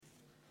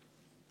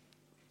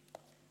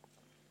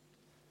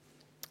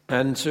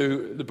and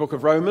to the book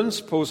of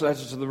Romans, Paul's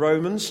letter to the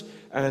Romans,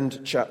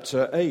 and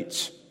chapter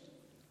 8.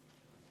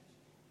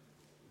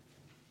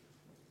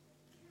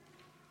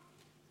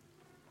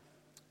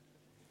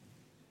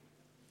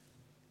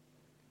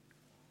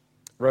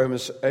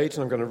 Romans 8,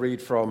 and I'm going to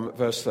read from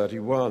verse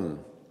 31.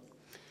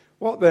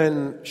 What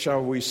then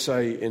shall we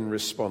say in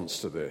response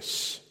to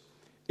this?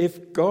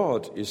 If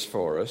God is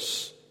for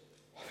us,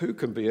 who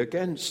can be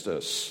against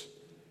us?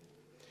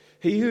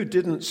 He who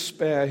didn't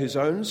spare his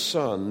own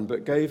son,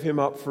 but gave him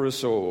up for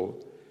us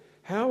all,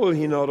 how will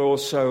he not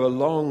also,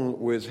 along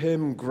with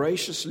him,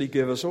 graciously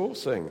give us all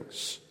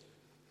things?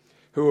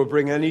 Who will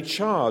bring any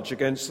charge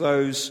against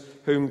those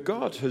whom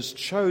God has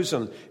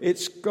chosen?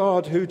 It's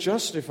God who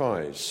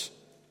justifies.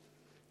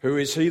 Who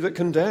is he that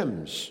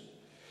condemns?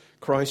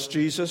 Christ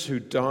Jesus, who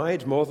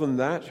died, more than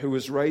that, who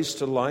was raised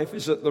to life,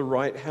 is at the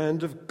right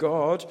hand of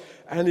God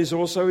and is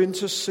also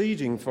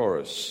interceding for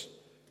us.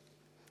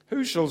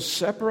 Who shall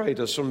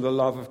separate us from the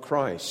love of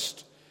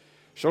Christ?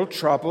 Shall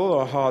trouble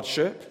or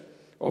hardship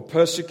or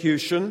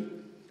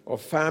persecution or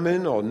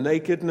famine or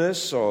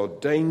nakedness or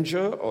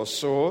danger or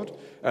sword?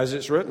 As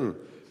it's written,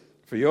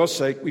 for your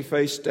sake we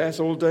face death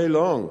all day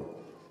long.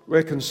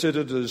 We're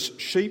considered as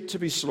sheep to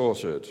be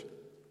slaughtered.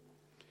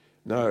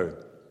 No,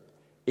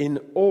 in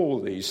all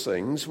these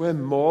things we're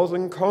more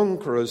than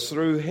conquerors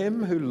through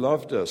him who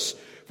loved us.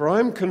 For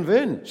I'm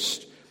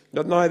convinced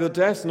that neither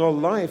death nor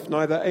life,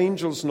 neither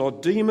angels nor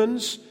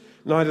demons,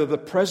 neither the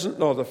present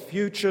nor the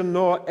future,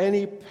 nor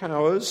any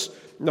powers,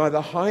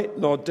 neither height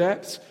nor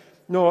depth,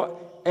 nor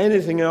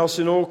anything else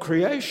in all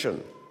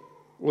creation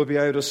will be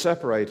able to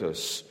separate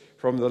us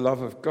from the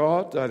love of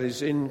God that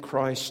is in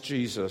Christ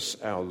Jesus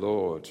our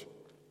Lord.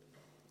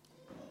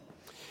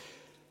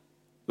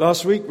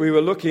 Last week we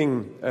were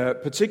looking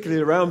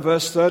particularly around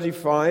verse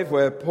 35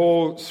 where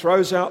Paul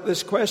throws out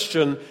this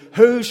question,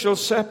 who shall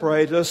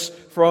separate us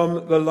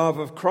from the love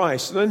of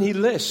Christ? And then he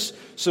lists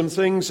some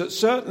things that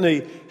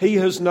certainly he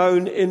has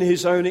known in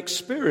his own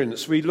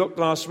experience. We looked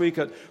last week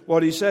at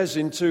what he says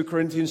in 2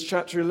 Corinthians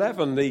chapter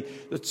 11,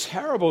 the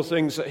terrible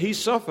things that he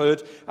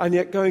suffered, and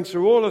yet going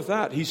through all of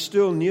that he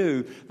still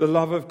knew the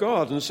love of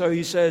God. And so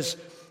he says,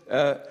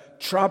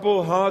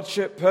 trouble,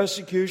 hardship,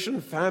 persecution,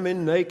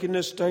 famine,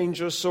 nakedness,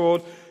 danger,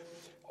 sword,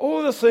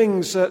 all the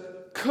things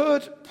that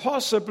could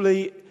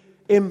possibly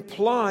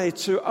imply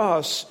to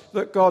us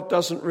that God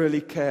doesn't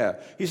really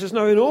care. He says,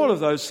 no, in all of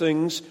those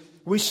things,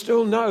 we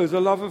still know the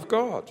love of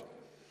God.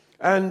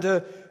 And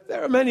there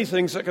are many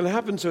things that can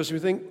happen to us. We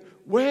think,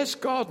 where's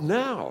God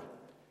now?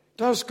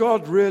 Does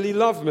God really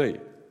love me?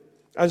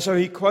 And so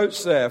he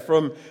quotes there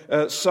from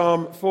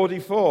Psalm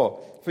 44,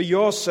 for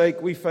your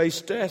sake we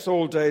face death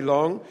all day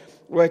long.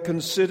 We're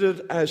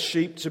considered as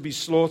sheep to be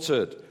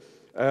slaughtered.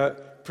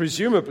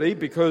 Presumably,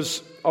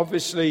 because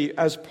obviously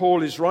as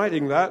Paul is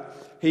writing that,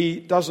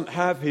 he doesn't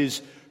have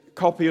his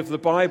copy of the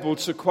Bible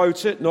to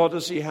quote it, nor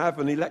does he have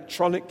an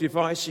electronic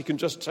device he can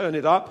just turn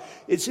it up.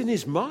 It's in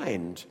his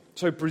mind.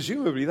 So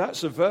presumably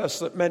that's a verse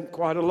that meant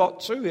quite a lot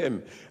to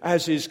him,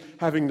 as is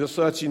having the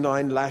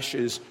 39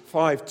 lashes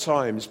 5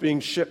 times, being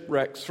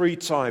shipwrecked 3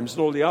 times,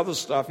 and all the other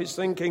stuff. He's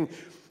thinking,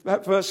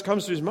 that verse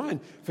comes to his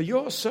mind, for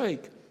your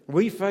sake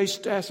we face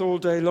death all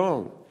day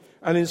long.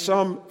 And in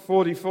Psalm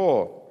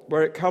 44,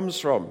 where it comes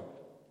from,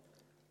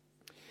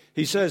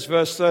 he says,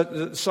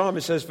 the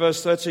psalmist says,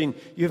 verse 13,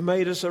 you've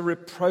made us a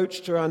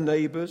reproach to our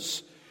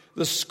neighbors,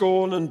 the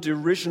scorn and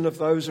derision of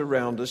those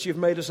around us. You've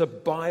made us a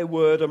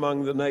byword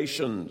among the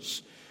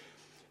nations.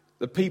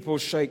 The people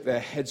shake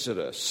their heads at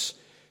us.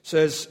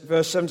 Says,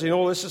 verse 17,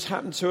 all this has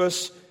happened to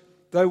us,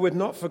 though we'd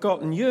not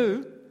forgotten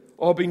you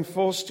or been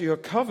forced to your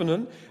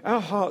covenant.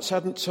 Our hearts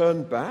hadn't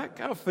turned back,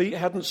 our feet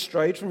hadn't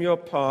strayed from your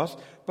path,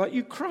 but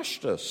you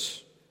crushed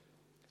us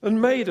and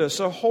made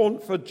us a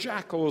haunt for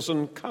jackals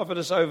and covered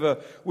us over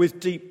with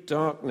deep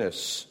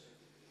darkness.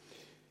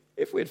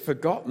 If we'd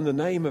forgotten the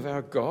name of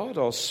our God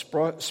or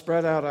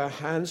spread out our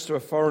hands to a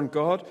foreign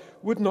god,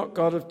 would not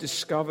God have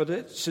discovered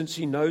it, since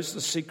he knows the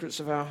secrets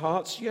of our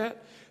hearts?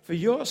 Yet, for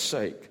your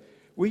sake,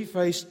 we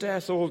face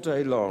death all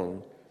day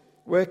long.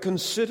 We're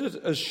considered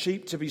as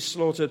sheep to be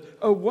slaughtered.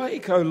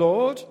 Awake, O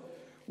Lord!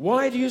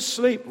 Why do you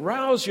sleep?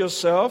 Rouse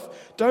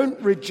yourself. Don't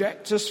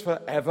reject us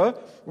forever.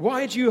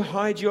 Why do you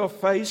hide your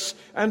face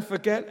and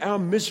forget our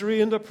misery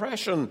and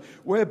oppression?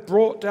 We're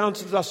brought down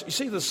to the dust. You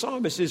see, the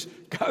psalmist is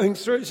going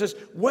through it. He says,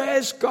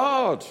 where's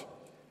God?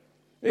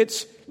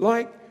 It's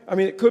like,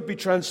 it could be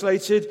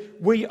translated,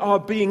 we are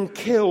being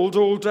killed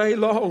all day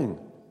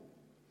long.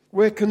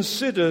 We're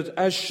considered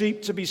as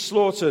sheep to be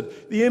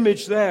slaughtered. The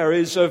image there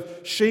is of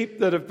sheep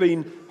that have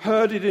been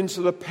herded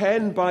into the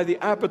pen by the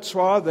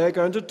abattoir. They're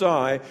going to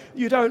die.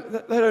 They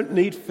don't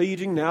need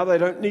feeding now. They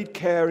don't need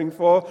caring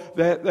for.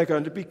 They're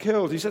going to be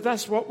killed. He said,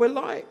 that's what we're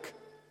like.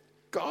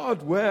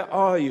 God, where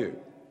are you?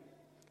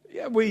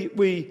 Yeah,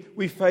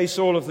 we face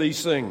all of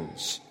these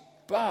things.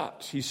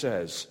 But, he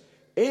says,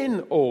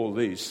 in all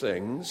these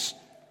things,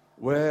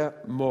 we're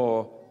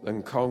more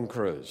than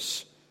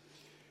conquerors.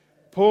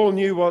 Paul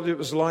knew what it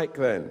was like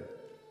then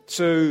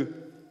to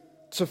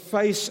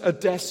face a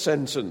death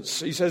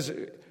sentence. He says,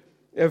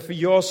 For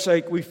your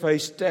sake we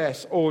face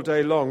death all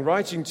day long.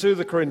 Writing to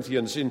the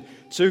Corinthians in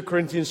 2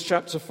 Corinthians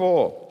chapter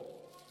 4.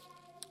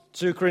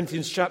 2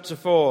 Corinthians chapter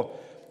 4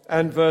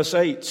 and verse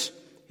 8,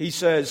 he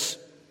says,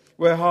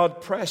 we're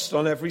hard pressed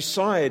on every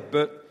side,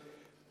 but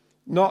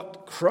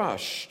not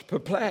crushed,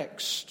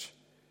 perplexed,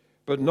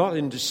 but not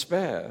in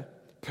despair,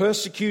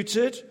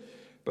 persecuted,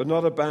 but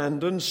not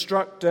abandoned,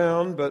 struck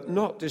down, but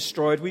not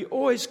destroyed. We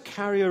always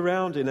carry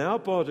around in our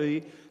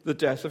body the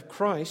death of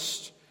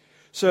Christ,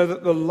 so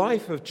that the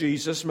life of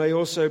Jesus may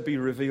also be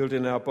revealed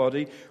in our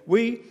body.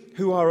 We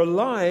who are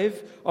alive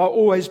are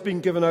always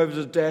being given over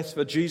to death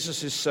for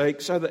Jesus'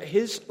 sake, so that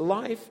his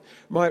life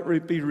might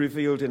be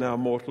revealed in our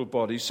mortal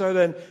body. So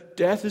then,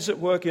 death is at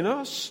work in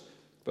us,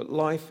 but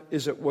life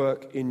is at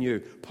work in you.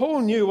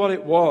 Paul knew what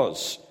it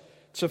was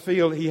to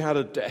feel he had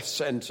a death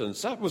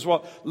sentence. That was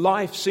what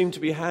life seemed to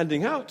be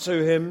handing out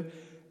to him.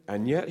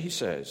 And yet he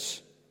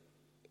says,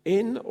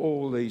 in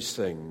all these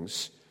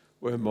things,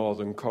 we're more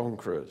than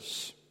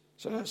conquerors.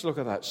 So let's look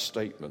at that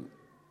statement.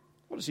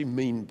 What does he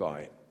mean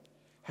by it?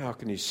 How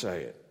can he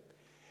say it?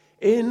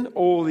 In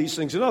all these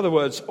things, in other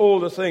words, all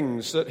the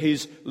things that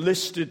he's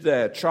listed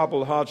there,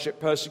 trouble, hardship,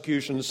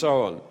 persecution, and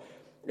so on.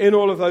 In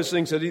all of those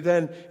things that he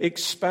then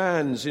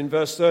expands in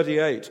verse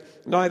 38,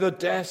 neither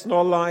death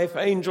nor life,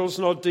 angels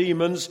nor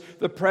demons,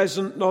 the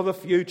present nor the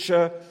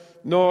future,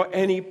 nor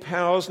any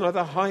powers,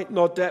 neither height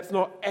nor depth,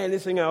 nor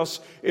anything else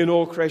in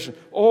all creation.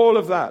 All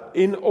of that,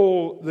 in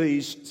all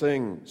these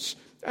things.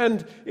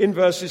 And in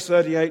verses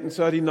 38 and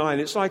 39,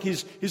 it's like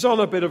he's on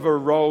a bit of a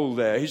roll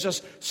there. He's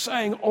just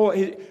saying,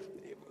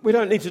 we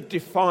don't need to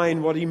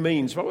define what he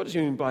means. But what does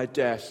he mean by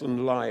death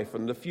and life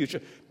and the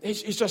future?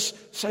 He's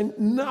just saying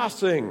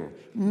nothing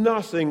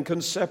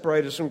can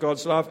separate us from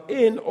God's love.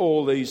 In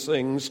all these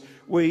things,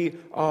 we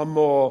are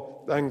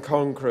more than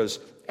conquerors.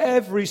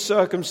 Every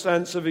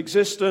circumstance of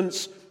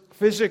existence,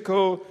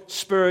 physical,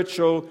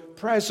 spiritual,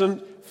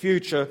 present,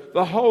 future,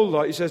 the whole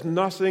lot, he says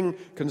nothing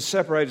can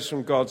separate us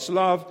from God's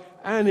love.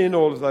 And in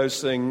all of those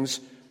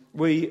things,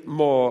 we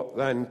more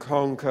than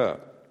conquer.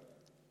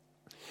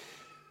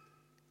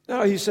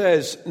 Now he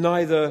says,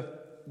 neither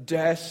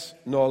death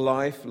nor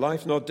life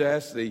nor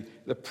death, the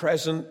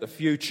present, the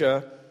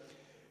future,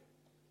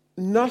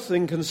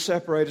 nothing can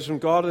separate us from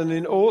God, and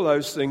in all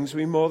those things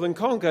we more than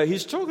conquer.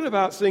 He's talking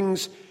about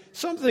things,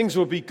 some things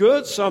will be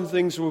good, some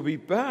things will be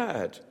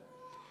bad.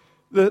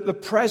 The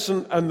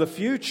present and the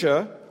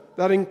future,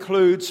 that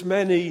includes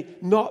many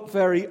not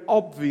very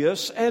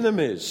obvious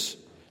enemies.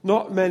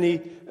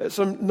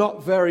 Some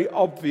not very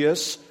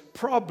obvious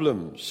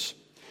problems.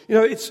 You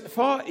know, it's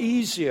far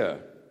easier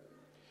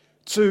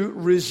to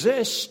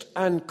resist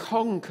and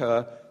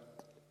conquer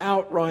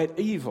outright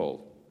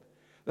evil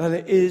than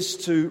it is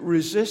to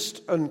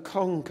resist and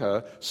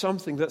conquer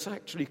something that's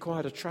actually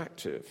quite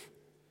attractive.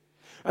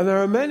 And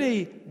there are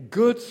many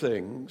good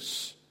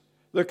things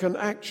that can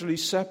actually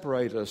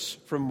separate us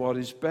from what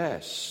is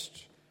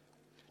best.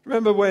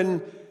 Remember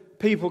when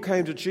people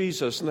came to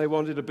Jesus and they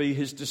wanted to be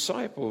his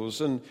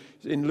disciples. And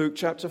in Luke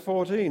chapter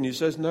 14, he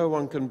says, no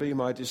one can be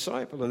my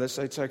disciple unless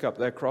they take up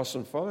their cross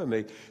and follow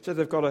me. So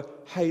they've got to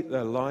hate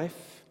their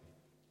life,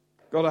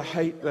 got to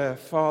hate their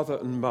father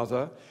and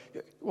mother.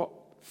 What,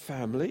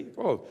 family?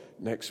 Well,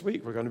 next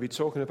week we're going to be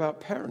talking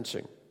about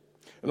parenting.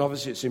 And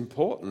obviously it's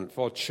important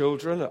for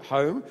children at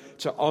home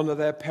to honor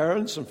their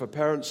parents and for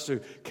parents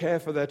to care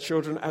for their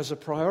children as a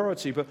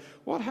priority. But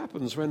what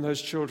happens when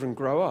those children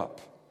grow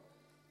up?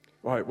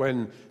 Right,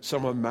 when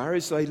someone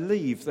marries, they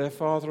leave their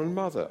father and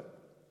mother.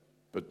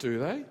 But do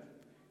they?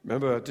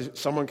 Remember,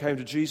 someone came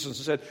to Jesus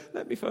and said,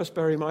 let me first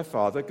bury my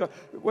father.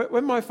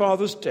 When my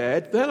father's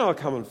dead, then I'll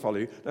come and follow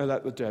you. No,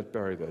 let the dead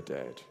bury their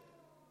dead.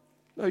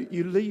 No,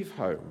 you leave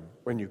home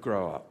when you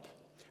grow up.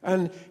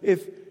 And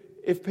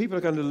if people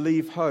are going to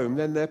leave home,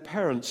 then their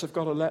parents have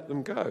got to let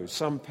them go.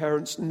 Some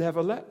parents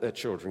never let their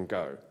children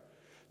go.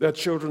 Their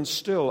children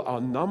still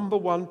are number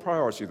one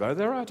priority. Though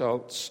they're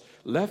adults,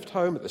 left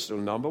home, but they're still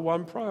number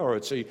one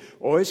priority,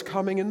 always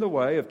coming in the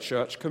way of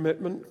church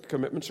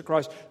commitment to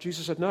Christ.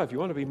 Jesus said, no, if you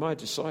want to be my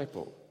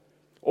disciple,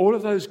 all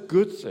of those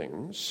good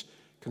things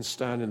can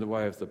stand in the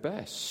way of the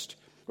best.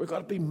 We've got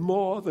to be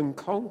more than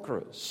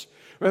conquerors.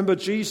 Remember,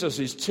 Jesus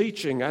is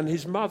teaching, and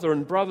his mother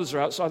and brothers are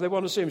outside. They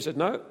want to see him. He said,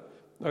 no,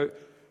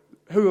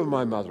 who are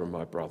my mother and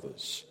my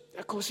brothers?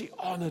 Of course, he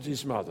honored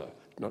his mother.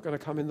 Not going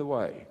to come in the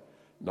way.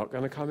 Not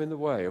going to come in the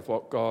way of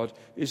what God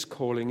is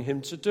calling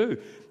him to do.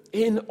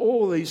 In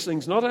all these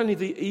things, not only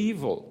the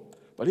evil,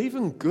 but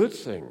even good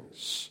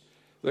things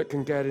that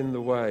can get in the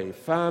way.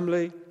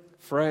 Family,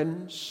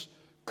 friends,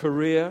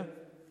 career,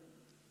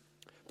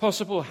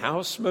 possible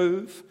house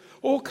move,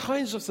 all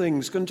kinds of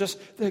things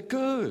they're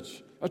good,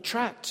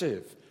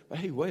 attractive. But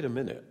hey, wait a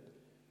minute.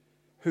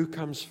 Who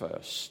comes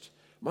first?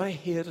 Am I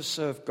here to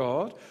serve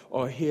God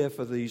or here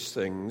for these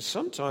things?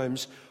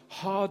 Sometimes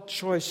hard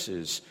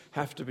choices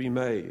have to be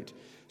made.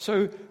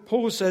 So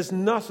Paul says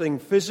nothing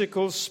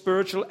physical,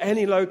 spiritual,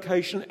 any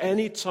location,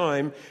 any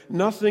time,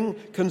 nothing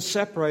can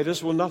separate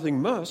us. Well,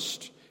 nothing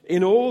must.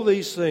 In all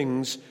these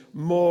things,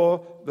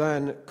 more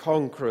than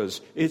conquerors.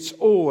 It's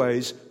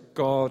always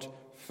God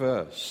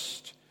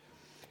first.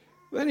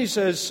 Then he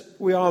says,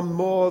 we are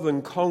more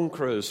than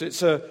conquerors.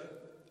 It's a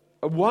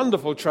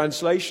wonderful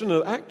translation,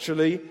 and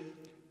actually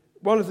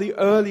one of the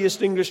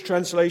earliest English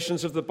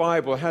translations of the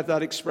Bible had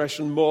that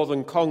expression, more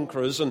than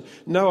conquerors, and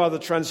no other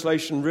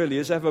translation really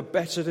has ever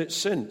bettered it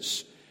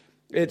since.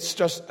 It's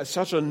just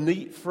such a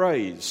neat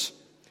phrase.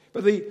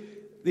 But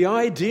the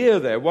idea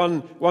there,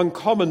 one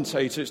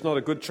commentator, it's not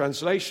a good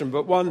translation,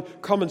 but one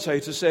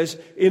commentator says,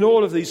 in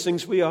all of these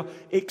things we are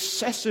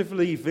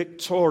excessively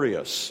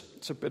victorious.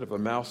 It's a bit of a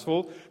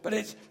mouthful, but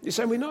it's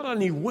saying we not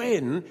only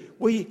win,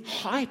 we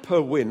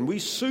hyper win, we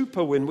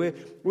super win,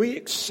 we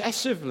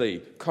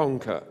excessively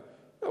conquer.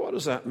 Now, what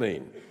does that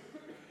mean?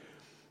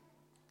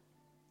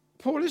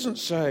 Paul isn't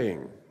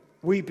saying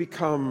we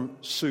become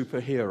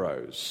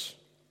superheroes.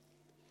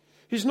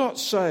 He's not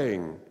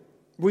saying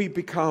we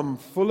become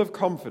full of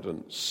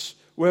confidence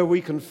where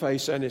we can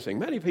face anything.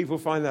 Many people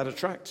find that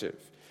attractive.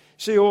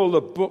 See all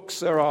the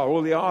books there are,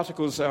 all the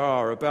articles there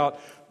are about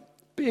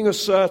being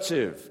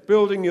assertive,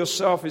 building your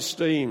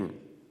self-esteem,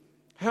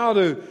 how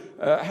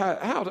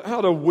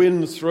to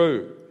win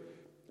through.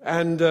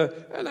 And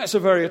that's a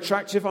very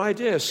attractive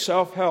idea,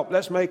 self-help.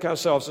 Let's make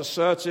ourselves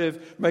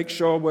assertive, make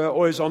sure we're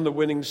always on the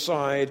winning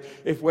side.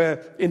 If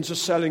we're into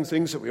selling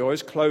things, that we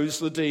always close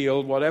the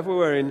deal. Whatever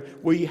we're in,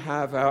 we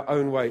have our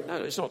own way. No,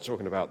 it's not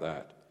talking about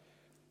that.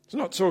 It's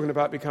not talking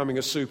about becoming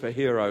a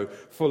superhero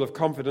full of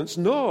confidence,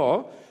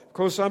 nor, of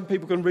course, some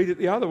people can read it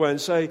the other way and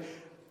say,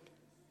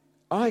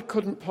 I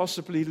couldn't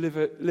possibly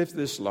live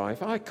this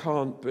life. I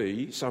can't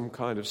be some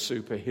kind of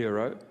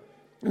superhero.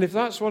 And if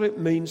that's what it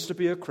means to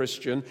be a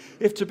Christian,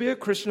 if to be a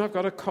Christian I've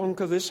got to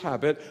conquer this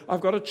habit,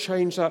 I've got to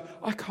change that,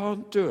 I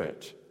can't do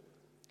it.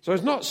 So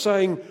it's not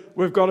saying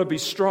we've got to be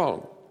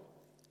strong,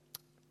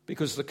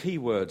 because the key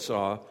words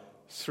are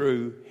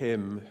through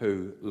him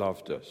who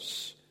loved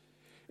us.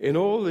 In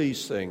all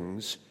these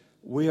things,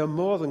 we are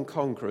more than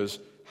conquerors.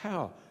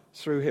 How?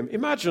 Through him.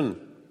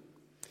 Imagine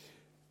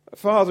a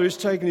father who's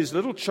taken his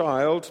little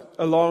child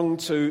along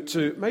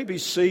to maybe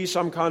see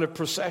some kind of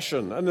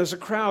procession, and there's a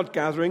crowd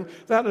gathering.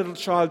 That little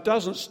child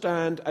doesn't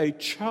stand a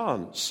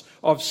chance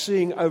of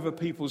seeing over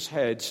people's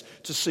heads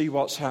to see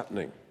what's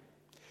happening.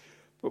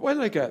 But when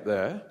they get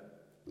there,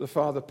 the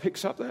father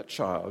picks up that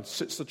child,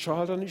 sits the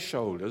child on his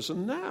shoulders,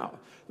 and now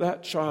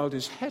that child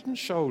is head and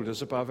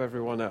shoulders above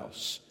everyone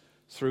else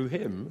through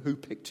him who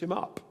picked him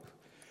up.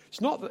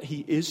 It's not that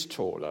he is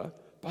taller,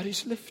 but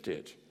he's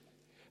lifted.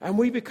 And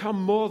we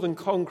become more than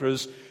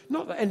conquerors,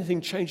 not that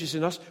anything changes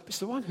in us, but it's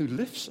the one who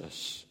lifts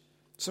us.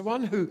 It's the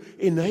one who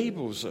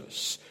enables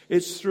us.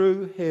 It's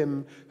through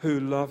him who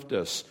loved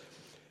us.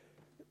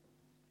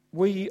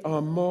 We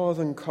are more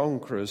than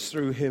conquerors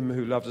through him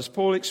who loved us.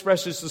 Paul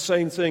expresses the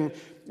same thing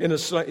in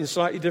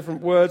slightly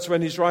different words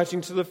when he's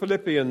writing to the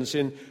Philippians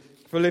in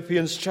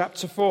Philippians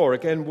chapter 4.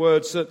 Again,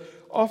 words that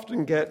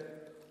often get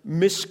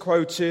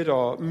misquoted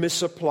or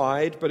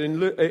misapplied, but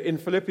in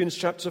Philippians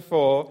chapter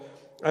 4,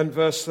 and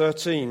verse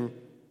 13,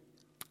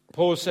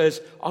 Paul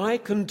says, I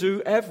can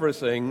do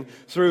everything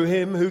through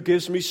him who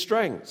gives me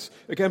strength.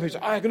 Again, people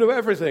say, I can do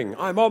everything.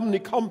 I'm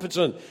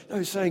omnicompetent. No,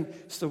 he's saying,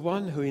 it's the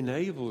one who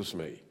enables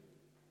me.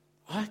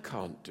 I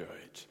can't do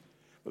it.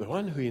 But the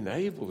one who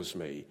enables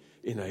me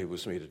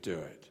to do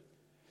it.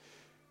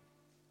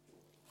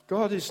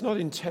 God is not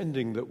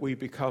intending that we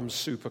become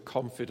super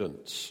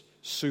confident,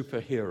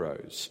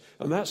 superheroes.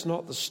 And that's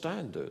not the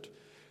standard.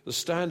 The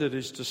standard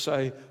is to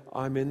say,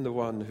 I'm in the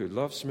one who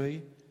loves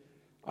me,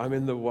 I'm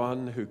in the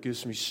one who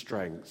gives me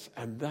strength,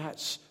 and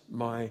that's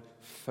my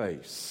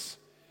faith.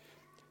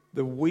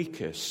 The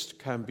weakest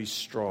can be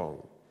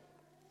strong.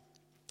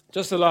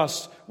 Just the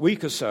last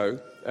week or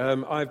so,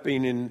 I've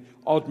been in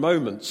odd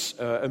moments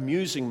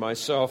amusing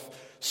myself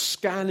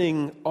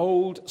scanning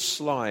old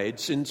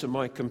slides into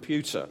my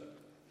computer.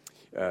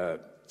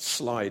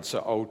 Slides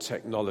are old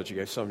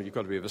technology. Some of you've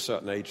got to be of a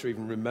certain age to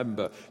even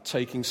remember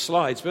taking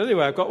slides. But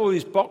anyway, I've got all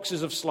these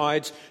boxes of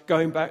slides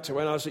going back to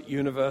when I was at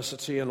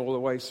university and all the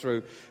way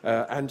through,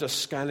 and just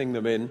scanning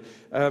them in.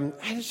 And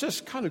it's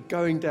just kind of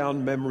going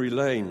down memory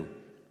lane.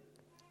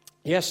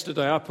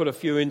 Yesterday, I put a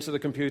few into the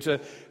computer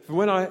from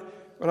when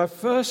I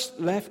first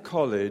left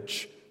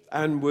college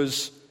and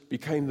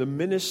became the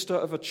minister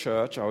of a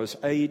church. I was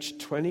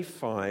aged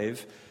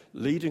 25,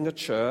 leading a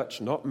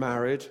church, not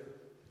married.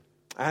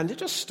 And it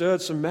just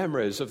stirred some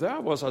memories of there I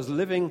was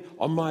living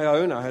on my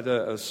own. I had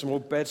a small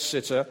bed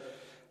sitter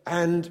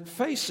and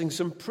facing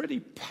some pretty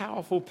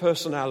powerful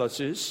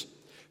personalities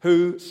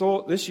who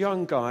thought this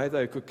young guy,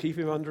 they could keep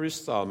him under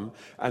his thumb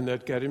and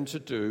they'd get him to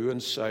do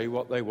and say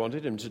what they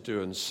wanted him to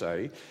do and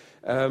say.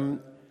 And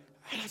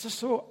I just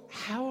thought,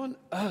 how on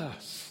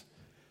earth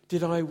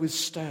did I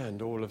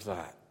withstand all of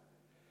that?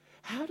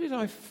 How did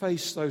I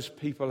face those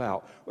people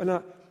out? When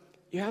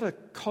you had a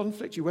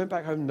conflict, you went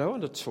back home, no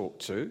one to talk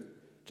to,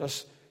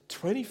 just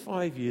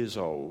 25 years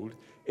old,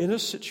 in a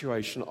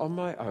situation on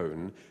my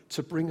own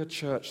to bring a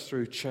church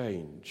through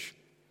change.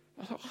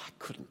 I thought, I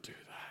couldn't do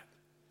that.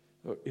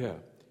 But yeah,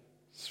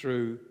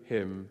 through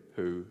him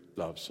who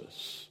loves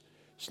us.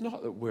 It's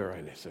not that we're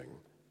anything.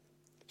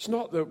 It's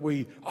not that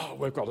we've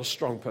got a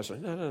strong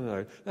person.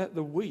 No. Let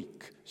the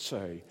weak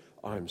say,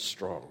 I'm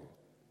strong.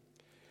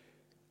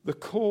 The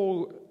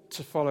call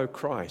to follow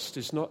Christ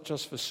is not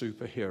just for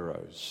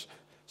superheroes.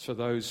 It's for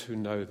those who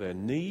know their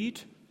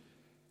need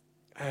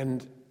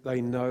and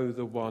they know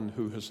the one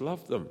who has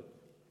loved them.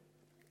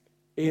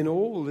 In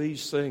all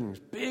these things,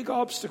 big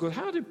obstacles.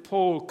 How did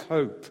Paul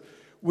cope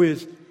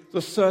with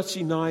the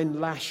 39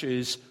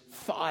 lashes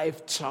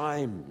 5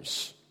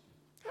 times?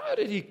 How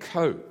did he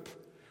cope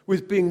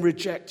with being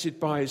rejected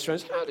by his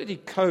friends? How did he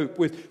cope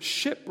with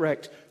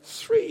shipwrecked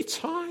 3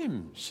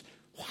 times?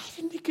 Why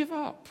didn't he give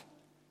up?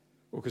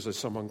 Well, because there's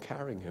someone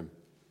carrying him,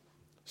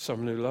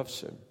 someone who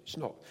loves him. It's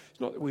not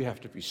that we have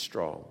to be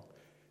strong.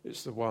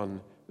 It's the one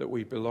that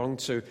we belong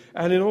to.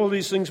 And in all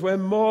these things, we're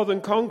more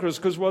than conquerors,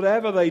 because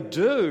whatever they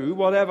do,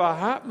 whatever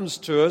happens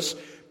to us,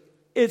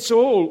 it's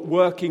all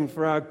working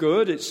for our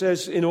good. It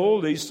says in all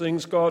these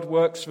things, God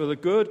works for the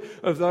good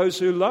of those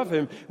who love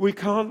him. We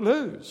can't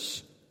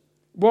lose.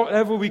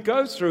 Whatever we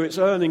go through, it's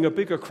earning a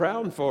bigger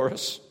crown for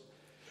us.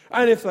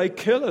 And if they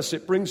kill us,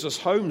 it brings us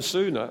home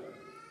sooner.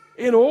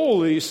 In all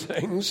these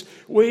things,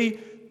 we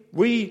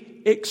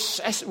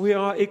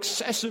are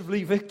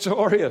excessively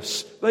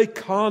victorious. They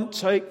can't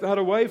take that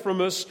away from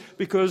us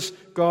because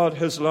God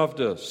has loved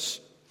us.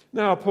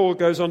 Now, Paul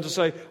goes on to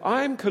say,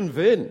 I'm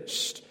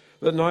convinced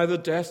that neither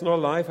death nor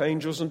life,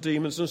 angels and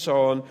demons and so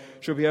on,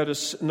 shall be able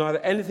to, neither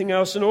anything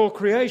else in all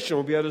creation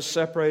will be able to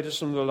separate us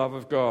from the love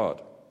of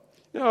God.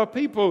 Now,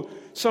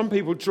 some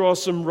people draw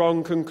some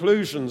wrong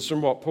conclusions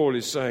from what Paul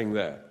is saying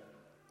there.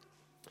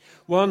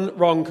 One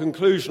wrong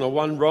conclusion or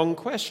one wrong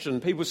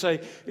question. People say,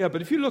 yeah,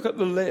 but if you look at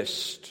the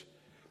list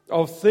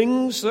of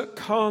things that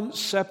can't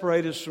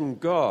separate us from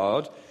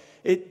God,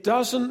 it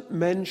doesn't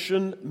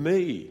mention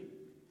me.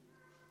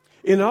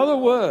 In other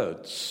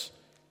words,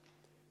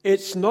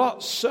 it's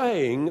not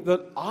saying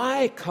that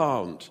I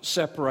can't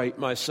separate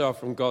myself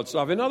from God's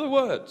love. In other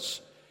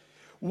words,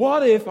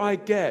 what if I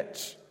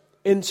get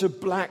into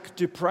black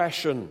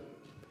depression?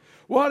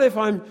 What if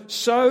I'm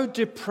so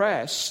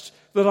depressed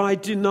that I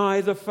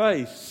deny the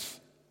faith?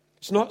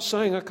 It's not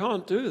saying I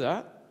can't do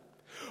that.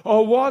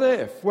 Or what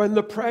if, when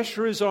the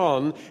pressure is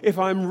on, if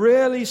I'm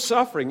really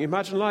suffering,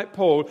 imagine like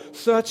Paul,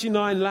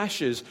 39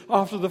 lashes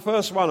after the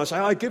first one, I say,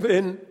 I give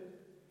in.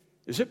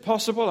 Is it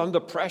possible under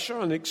pressure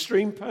and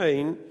extreme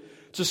pain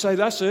to say,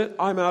 that's it,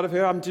 I'm out of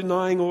here, I'm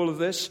denying all of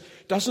this?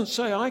 It doesn't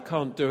say I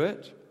can't do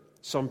it.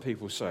 Some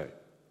people say.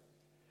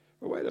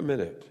 But wait a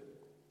minute.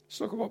 Let's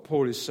look at what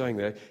Paul is saying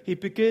there. He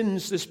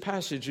begins this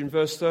passage in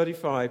verse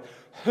 35.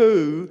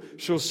 Who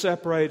shall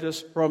separate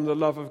us from the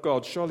love of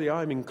God? Surely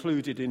I'm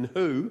included in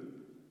who?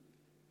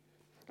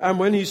 And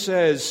when he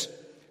says,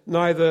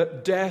 neither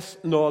death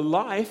nor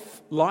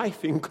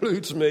life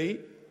includes me.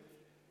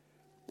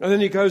 And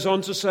then he goes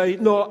on to say,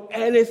 nor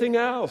anything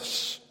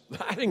else,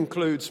 that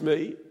includes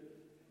me.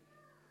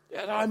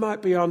 Yet I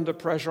might be under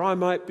pressure, I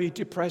might be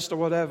depressed or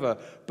whatever,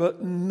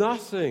 but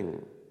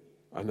nothing,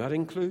 and that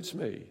includes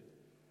me,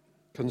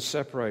 can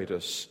separate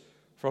us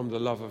from the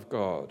love of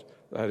God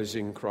that is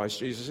in Christ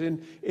Jesus.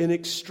 In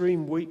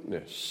extreme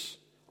weakness,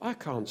 I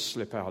can't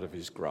slip out of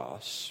his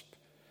grasp.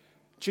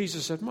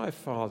 Jesus said, my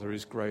Father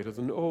is greater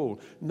than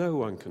all. No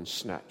one can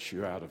snatch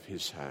you out of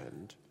his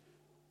hand.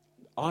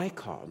 I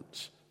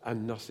can't,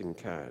 and nothing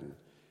can.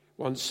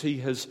 Once he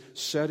has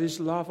set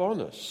his love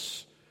on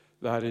us,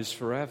 that is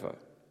forever.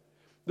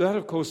 That,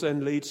 of course,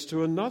 then leads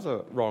to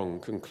another wrong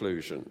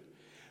conclusion,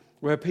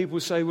 where people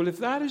say, well, if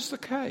that is the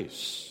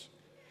case,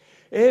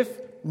 if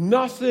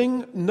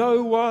nothing,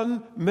 no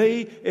one,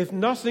 me, if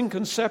nothing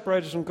can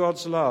separate us from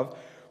God's love,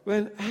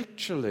 then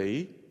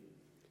actually,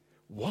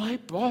 why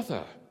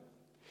bother?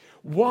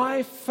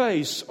 Why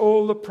face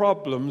all the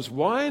problems?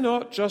 Why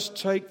not just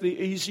take the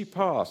easy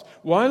path?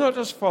 Why not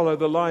just follow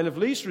the line of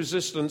least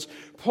resistance?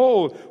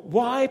 Paul,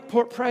 why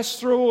press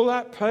through all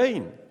that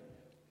pain?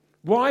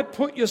 Why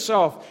put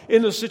yourself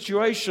in a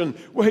situation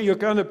where you're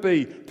going to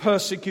be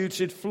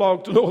persecuted,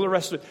 flogged, and all the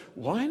rest of it?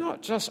 Why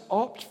not just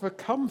opt for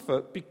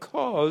comfort?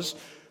 Because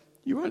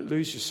you won't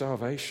lose your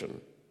salvation.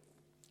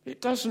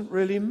 It doesn't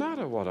really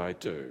matter what I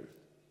do.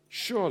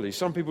 Surely,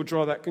 some people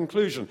draw that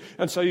conclusion.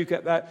 And so you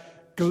get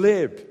that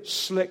glib,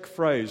 slick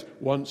phrase,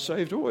 once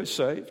saved, always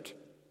saved.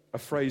 A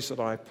phrase that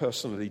I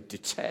personally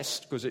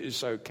detest because it is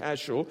so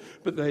casual.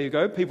 But there you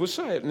go, people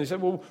say it. And they say,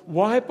 well,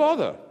 why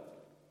bother?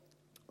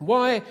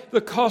 Why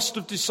the cost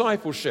of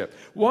discipleship?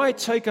 Why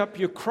take up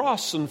your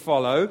cross and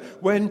follow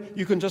when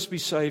you can just be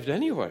saved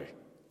anyway?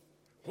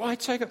 Why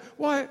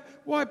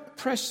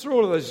press through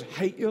all of those?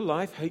 Hate your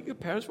life, hate your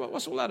parents.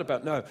 What's all that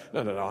about? No.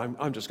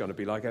 I'm just going to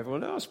be like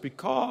everyone else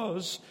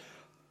because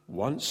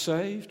once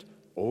saved,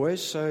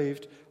 always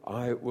saved,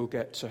 I will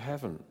get to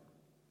heaven.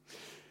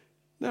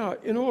 Now,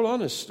 in all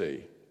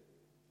honesty,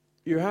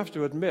 you have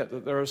to admit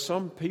that there are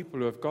some people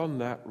who have gone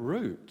that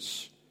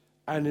route.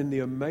 And in the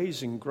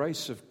amazing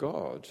grace of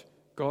God,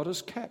 God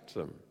has kept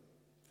them.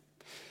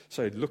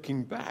 So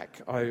looking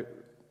back, I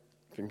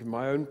think of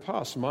my own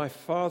past. My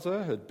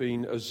father had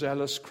been a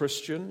zealous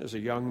Christian as a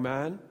young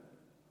man,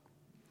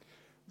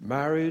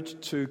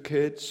 married, 2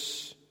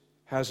 kids,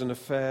 has an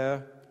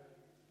affair,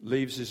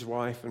 leaves his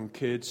wife and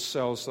kids,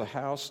 sells the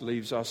house,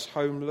 leaves us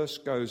homeless,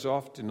 goes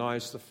off,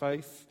 denies the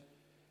faith.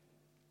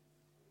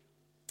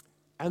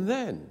 And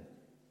then,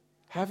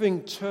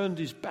 having turned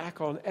his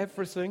back on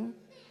everything,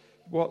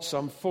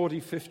 some 40,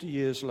 50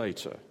 years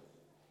later,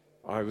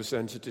 I was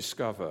then to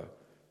discover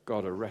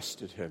God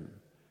arrested him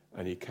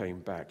and he came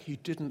back. He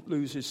didn't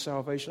lose his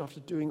salvation after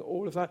doing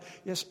all of that.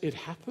 Yes, it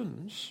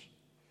happens.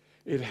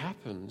 It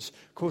happens.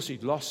 Of course,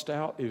 he'd lost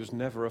out. He was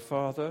never a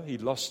father.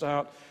 He'd lost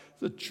out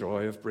the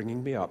joy of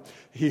bringing me up.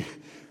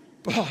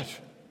 But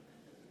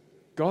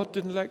God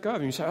didn't let go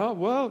of him. You say, oh,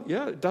 well,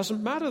 yeah, it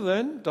doesn't matter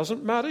then.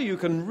 Doesn't matter. You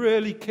can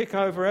really kick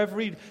over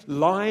every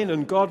line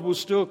and God will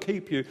still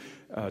keep you.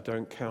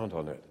 Don't count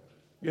on it.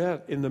 Yeah,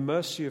 in the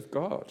mercy of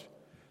God,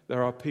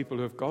 there are people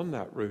who have gone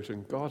that route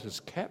and God has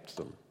kept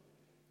them.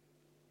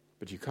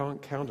 But you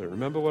can't count it.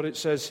 Remember what it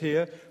says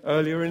here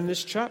earlier in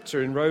this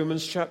chapter, in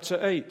Romans chapter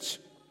 8,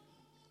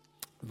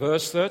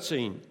 verse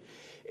 13.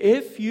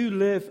 If you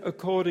live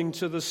according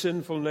to the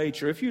sinful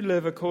nature, if you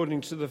live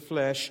according to the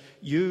flesh,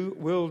 you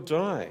will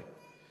die.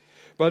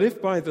 But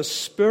if by the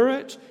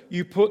Spirit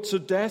you put to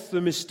death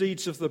the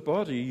misdeeds of the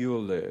body, you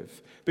will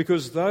live.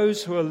 Because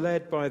those who are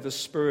led by the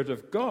Spirit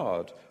of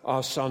God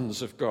are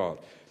sons of God.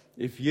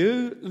 If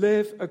you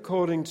live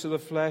according to the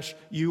flesh,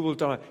 you will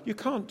die. You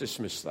can't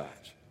dismiss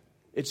that.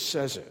 It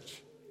says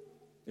it.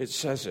 It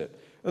says it.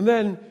 And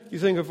then you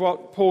think of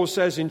what Paul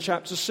says in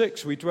chapter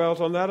 6. We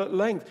dwelt on that at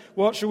length.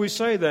 What shall we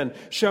say then?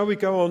 Shall we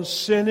go on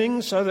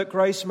sinning so that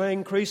grace may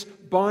increase?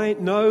 By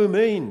no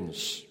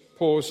means,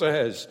 Paul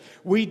says.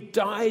 We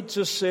died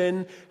to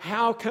sin.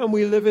 How can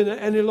we live in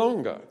it any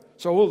longer?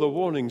 So all the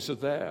warnings are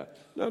there.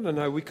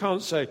 No. We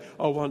can't say,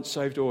 once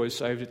saved, always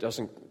saved. It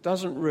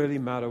doesn't really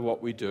matter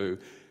what we do.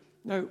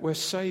 No, we're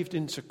saved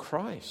into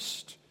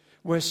Christ.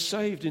 We're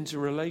saved into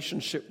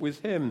relationship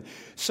with him.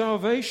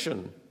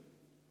 Salvation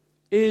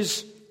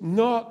is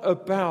not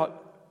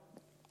about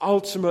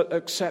ultimate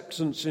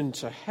acceptance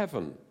into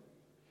heaven.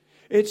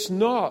 It's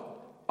not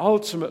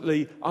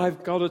ultimately,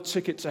 I've got a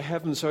ticket to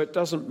heaven, so it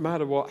doesn't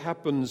matter what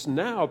happens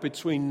now,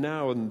 between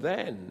now and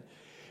then.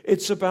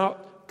 It's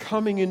about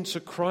coming into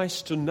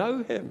Christ to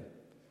know him,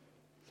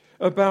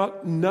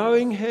 about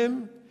knowing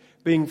him,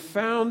 being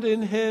found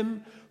in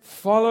him,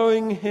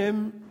 following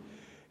him,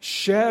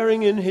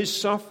 sharing in his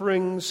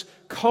sufferings,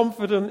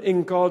 confident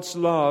in God's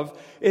love.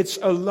 It's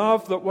a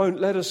love that won't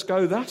let us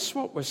go. That's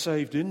what we're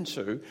saved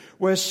into.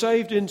 We're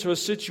saved into a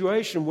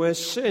situation where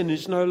sin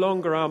is no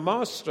longer our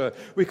master.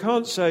 We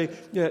can't say,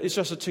 it's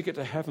just a ticket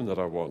to heaven that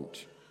I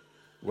want.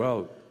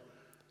 Well,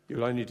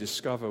 you'll only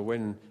discover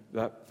when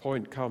that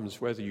point comes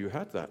whether you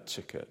had that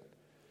ticket.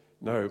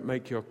 No,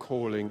 make your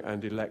calling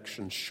and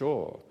election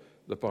sure,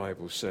 the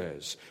Bible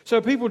says.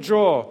 So people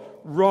draw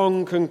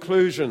wrong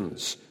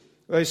conclusions.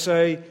 They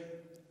say,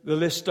 the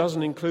list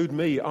doesn't include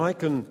me. I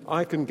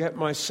can get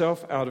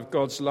myself out of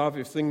God's love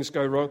if things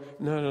go wrong.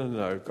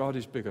 No. God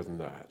is bigger than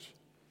that.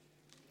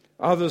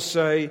 Others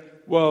say,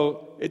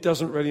 well, it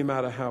doesn't really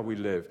matter how we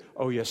live.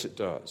 Oh, yes, it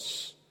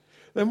does.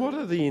 Then what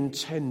are the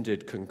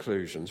intended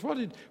conclusions? What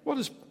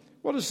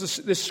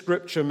does this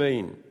scripture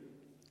mean?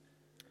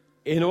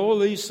 In all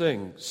these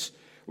things,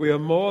 we are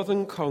more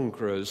than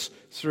conquerors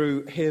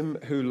through him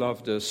who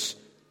loved us.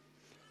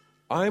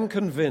 I am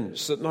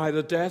convinced that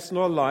neither death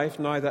nor life,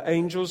 neither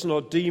angels nor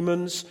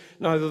demons,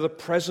 neither the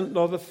present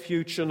nor the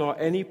future, nor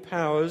any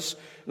powers,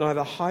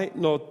 neither height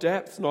nor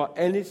depth, nor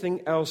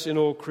anything else in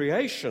all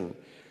creation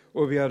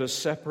will be able to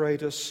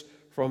separate us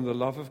from the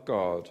love of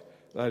God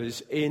that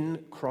is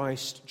in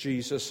Christ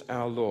Jesus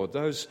our Lord.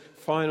 Those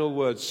final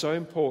words, so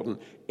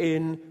important,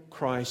 in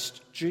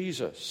Christ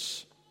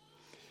Jesus.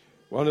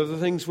 One of the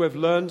things we've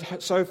learned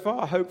so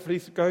far,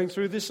 hopefully going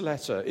through this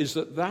letter, is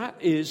that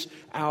is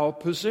our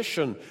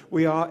position.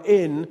 We are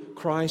in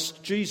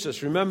Christ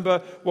Jesus.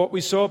 Remember what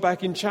we saw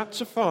back in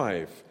chapter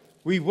 5.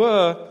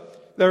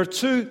 There are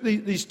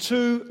these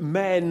two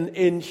men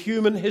in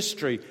human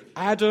history,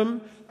 Adam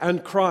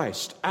and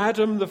Christ.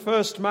 Adam, the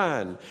first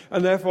man,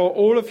 and therefore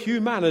all of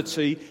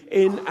humanity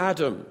in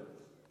Adam.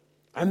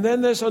 And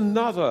then there's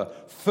another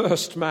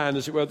first man,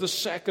 as it were, the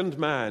second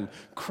man.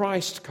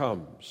 Christ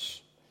comes.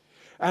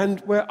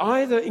 And we're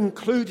either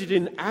included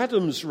in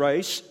Adam's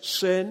race,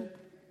 sin,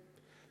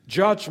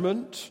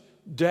 judgment,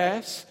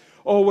 death,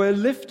 or we're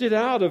lifted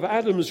out of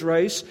Adam's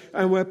race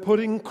and we're put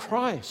in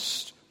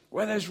Christ,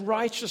 where there's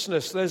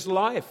righteousness, there's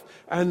life,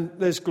 and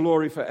there's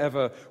glory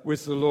forever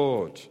with the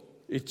Lord,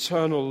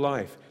 eternal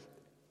life.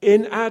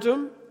 In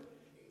Adam,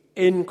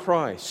 in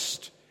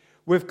Christ.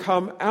 We've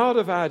come out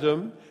of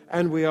Adam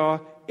and we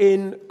are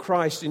in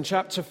Christ. In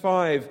chapter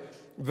 5,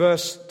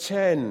 verse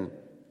 10,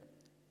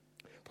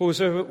 Paul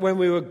said, when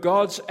we were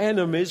God's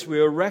enemies, we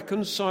were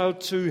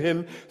reconciled to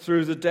him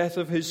through the death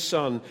of his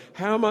Son.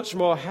 How much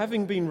more,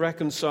 having been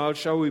reconciled,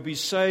 shall we be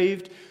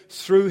saved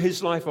through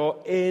his life, or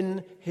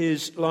in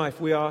his life?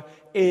 We are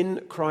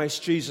in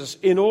Christ Jesus.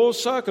 In all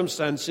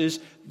circumstances,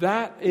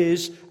 that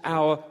is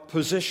our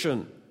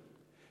position.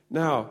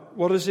 Now,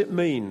 what does it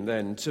mean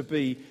then to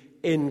be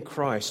in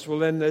Christ. Well,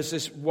 then there's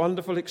this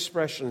wonderful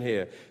expression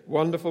here,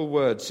 wonderful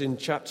words in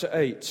chapter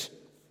 8,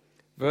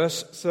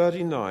 verse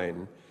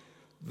 39.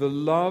 The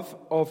love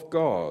of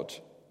God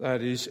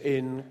that is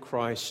in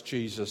Christ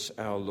Jesus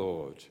our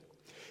Lord.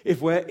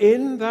 If we're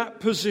in that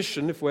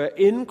position, if we're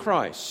in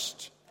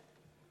Christ,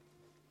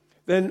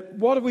 then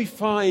what do we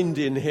find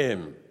in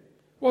him?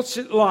 What's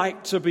it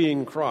like to be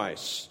in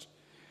Christ?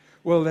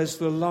 Well, there's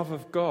the love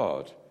of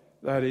God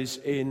that is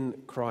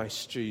in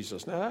Christ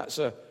Jesus. Now, that's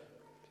a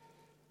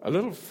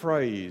little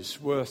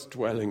phrase worth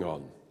dwelling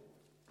on.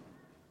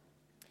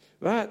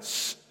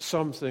 That's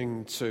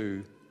something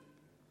to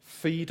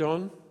feed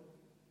on,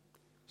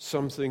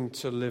 something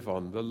to live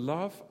on. The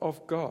love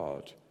of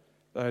God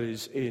that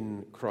is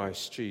in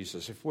Christ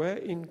Jesus. If we're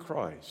in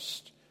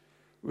Christ,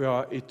 we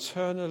are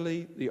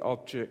eternally the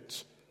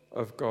object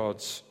of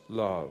God's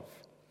love.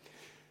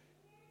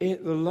 The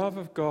love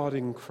of God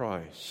in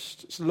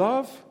Christ. It's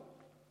love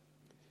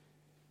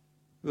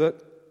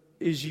that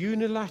is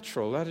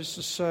unilateral. That is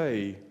to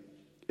say,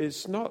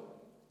 it's not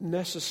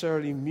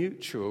necessarily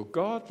mutual.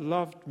 God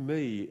loved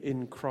me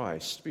in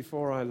Christ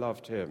before I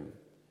loved him.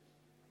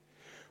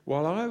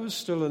 While I was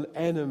still an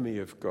enemy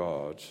of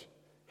God,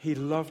 he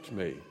loved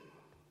me.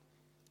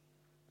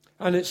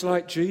 And it's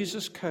like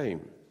Jesus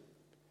came,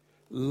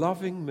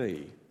 loving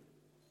me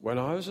when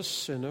I was a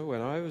sinner,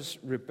 when I was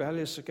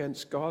rebellious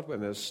against God, when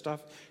there was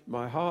stuff in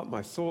my heart,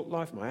 my thought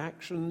life, my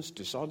actions,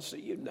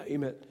 dishonesty, you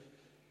name it.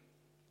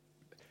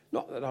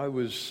 Not that I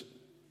was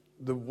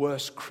the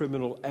worst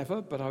criminal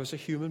ever, but I was a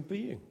human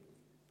being.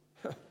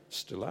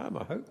 Still am,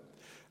 I hope.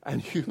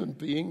 And human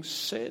beings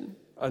sin.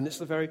 And it's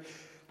the very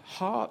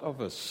heart of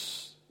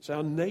us. It's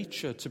our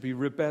nature to be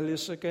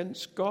rebellious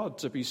against God,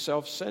 to be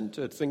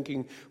self-centered,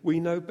 thinking we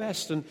know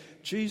best. And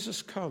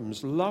Jesus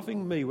comes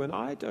loving me when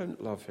I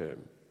don't love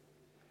him.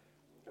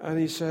 And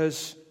he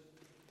says,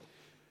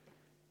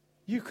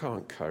 you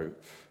can't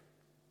cope.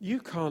 You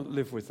can't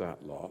live with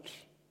that lot.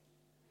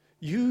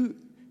 You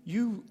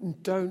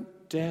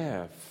don't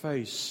dare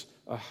face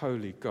a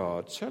holy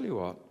God. Tell you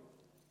what,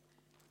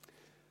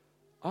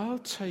 I'll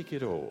take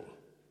it all.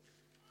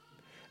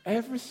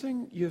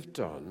 Everything you've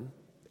done,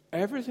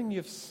 everything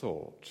you've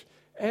thought,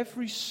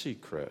 every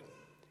secret,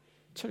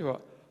 tell you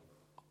what,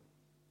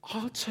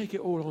 I'll take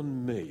it all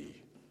on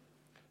me.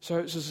 So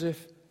it's as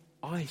if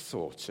I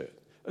thought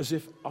it, as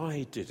if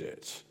I did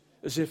it,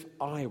 as if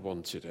I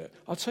wanted it.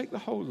 I'll take the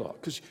whole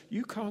lot, because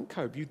you can't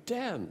cope. You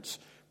daren't.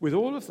 With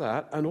all of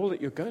that and all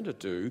that you're going to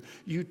do,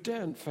 you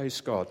daren't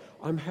face God.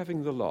 I'm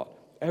having the lot.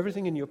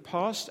 Everything in your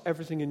past,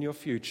 everything in your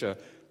future,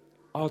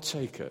 I'll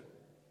take it.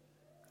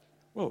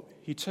 Well,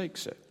 he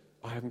takes it.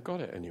 I haven't got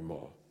it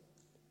anymore.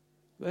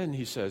 Then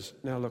he says,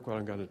 now look what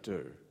I'm going to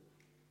do.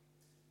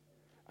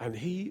 And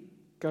he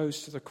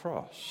goes to the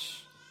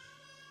cross.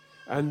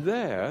 And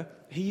there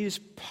he is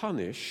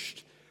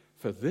punished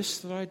for this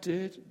that I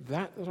did,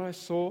 that I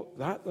thought,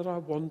 that I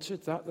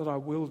wanted, that I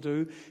will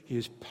do. He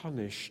is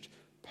punished.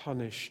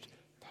 And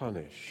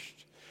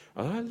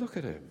I look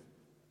at him.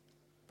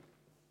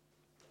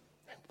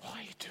 And why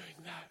are you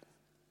doing that?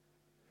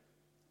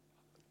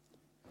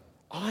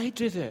 I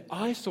did it.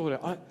 I thought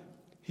it.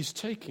 He's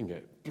taking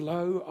it,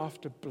 blow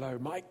after blow.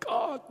 My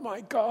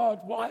God,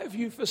 why have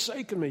you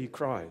forsaken me? He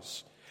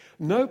cries.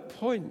 No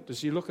point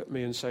does he look at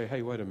me and say,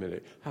 hey, wait a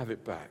minute, have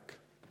it back.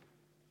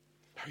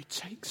 No, he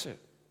takes it.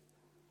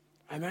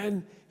 And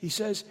then he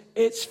says,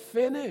 it's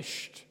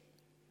finished.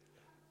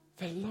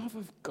 The love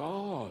of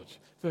God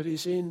that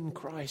is in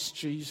Christ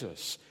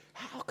Jesus.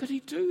 How could he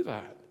do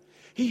that?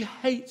 He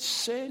hates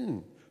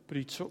sin, but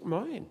he took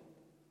mine.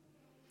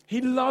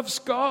 He loves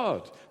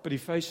God, but he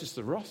faces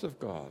the wrath of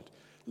God.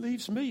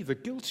 Leaves me, the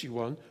guilty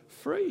one,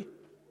 free.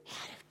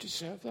 I don't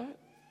deserve that.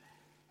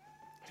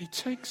 He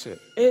takes it.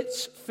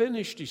 It's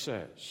finished, he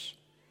says.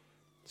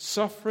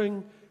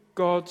 Suffering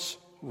God's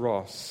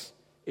wrath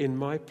in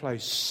my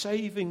place,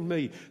 saving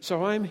me.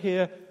 So I'm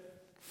here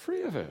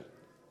free of it.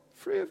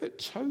 Free of it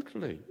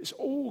totally. It's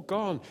all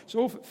gone. It's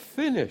all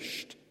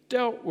finished,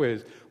 dealt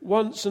with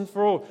once and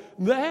for all.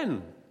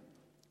 Then,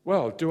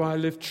 well, do I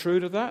live true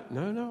to that?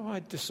 No,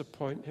 I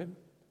disappoint him.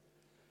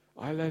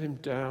 I let him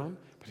down,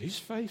 but he's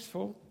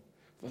faithful.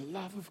 The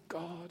love of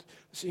God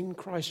is in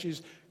Christ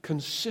Jesus.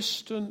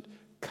 Consistent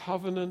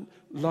covenant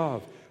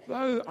love.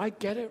 Though I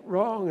get it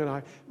wrong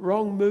and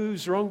wrong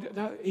moves,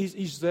 no,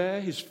 he's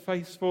there, he's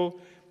faithful,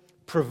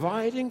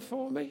 providing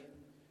for me,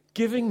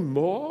 giving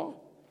more,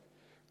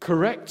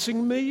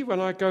 correcting me when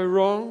I go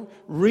wrong,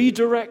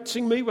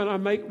 redirecting me when I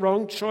make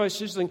wrong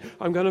choices, think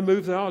I'm going to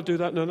move there, I'll do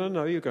that.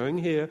 No, you're going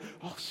here.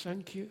 Oh,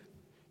 thank you.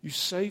 You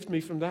saved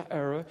me from that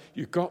error.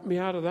 You got me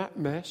out of that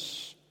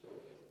mess.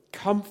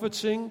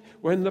 Comforting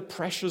when the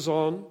pressure's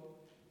on.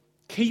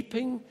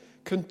 Keeping,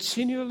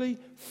 continually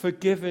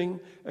forgiving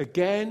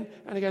again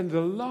and again.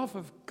 The love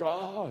of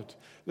God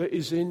that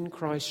is in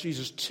Christ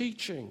Jesus.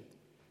 Teaching,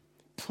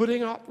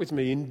 putting up with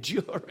me,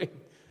 enduring,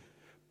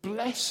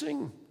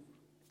 blessing,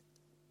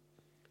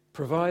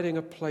 providing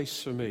a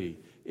place for me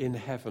in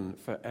heaven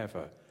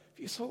forever. Have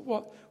you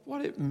thought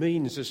what it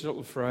means, this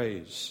little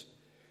phrase?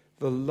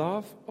 The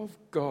love of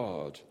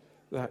God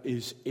that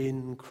is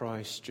in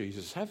Christ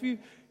Jesus. Have you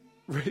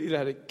really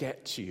let it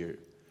get to you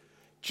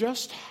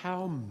just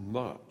how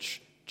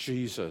much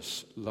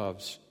Jesus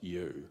loves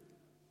you?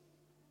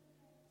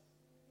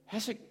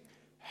 Has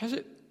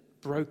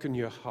it broken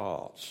your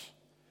heart?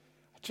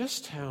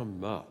 Just how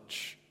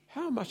much?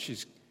 How much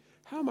is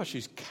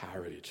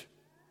carried?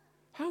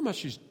 How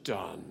much is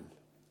done?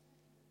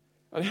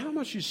 And how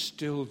much is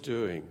still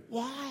doing?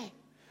 Why?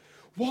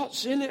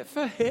 What's in it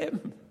for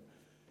him?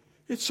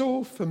 It's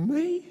all for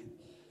me.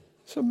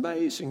 It's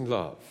amazing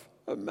love.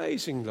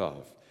 Amazing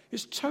love.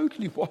 It's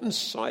totally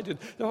one-sided.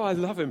 No, I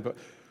love him, but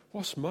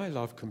what's my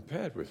love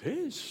compared with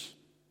his?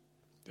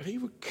 That he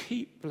would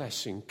keep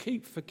blessing,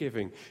 keep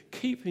forgiving,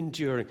 keep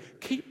enduring,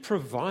 keep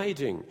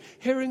providing,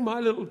 hearing my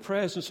little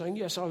prayers and saying,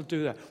 yes, I'll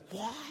do that.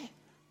 Why?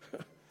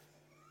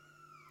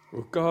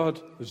 Well, God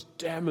has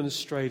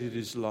demonstrated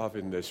his love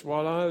in this.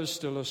 While I was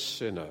still a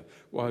sinner,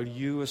 while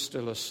you were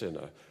still a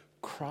sinner,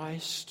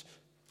 Christ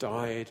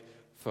died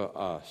for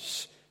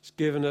us. He's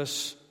given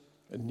us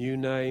a new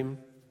name,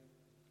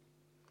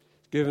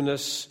 given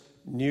us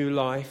new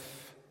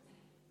life,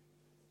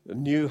 a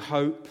new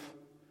hope,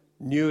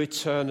 new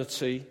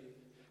eternity,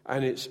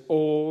 and it's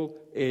all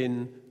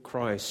in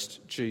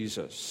Christ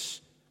Jesus.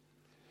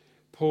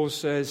 Paul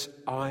says,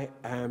 I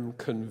am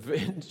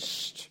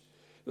convinced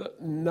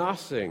that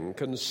nothing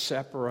can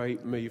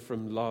separate me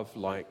from love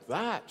like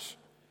that.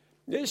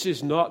 This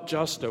is not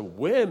just a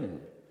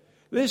whim.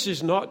 This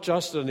is not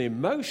just an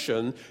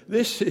emotion.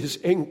 This is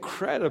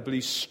incredibly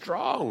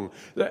strong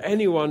that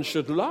anyone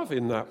should love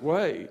in that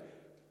way.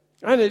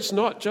 And it's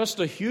not just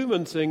a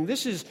human thing.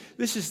 This is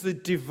the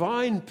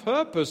divine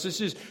purpose.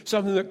 This is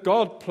something that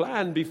God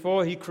planned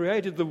before he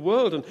created the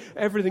world, and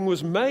everything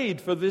was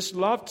made for this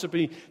love to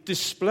be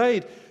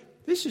displayed.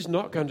 This is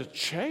not going to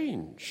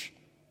change.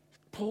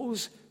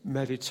 Paul's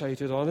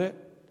meditated on it.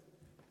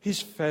 He's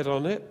fed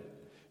on it.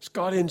 It's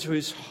got into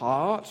his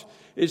heart.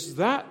 It's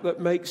that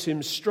makes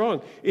him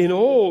strong. In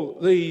all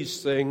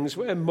these things,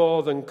 we're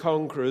more than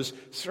conquerors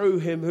through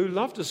him who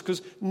loved us,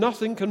 because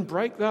nothing can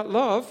break that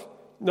love.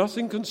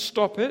 Nothing can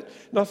stop it.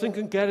 Nothing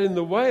can get in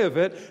the way of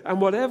it.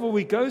 And whatever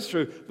we go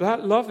through,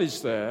 that love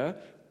is there.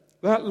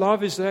 That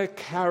love is there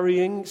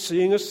carrying,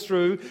 seeing us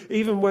through.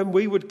 Even when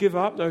we would give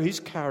up, no, he's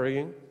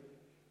carrying.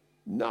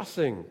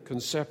 Nothing can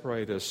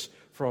separate us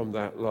from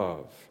that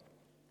love.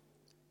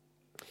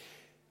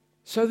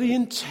 So the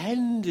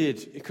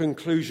intended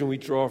conclusion we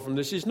draw from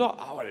this is not,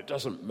 oh, well, it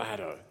doesn't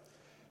matter.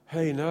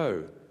 Hey,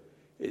 no.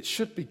 It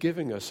should be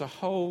giving us a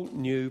whole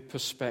new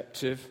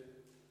perspective,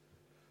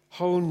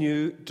 whole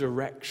new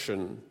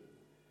direction.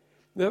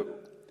 Now,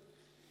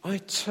 I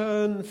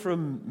turn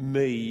from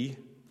me,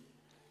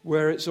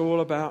 where it's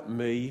all about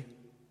me,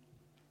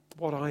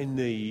 what I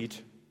need,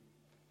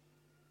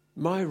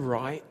 my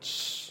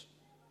rights,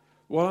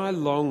 what I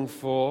long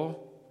for,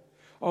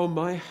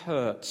 my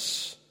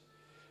hurts.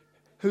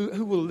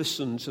 Who will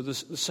listen to the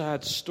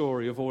sad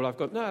story of all I've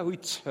got? No, we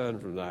turn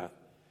from that.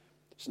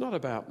 It's not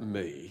about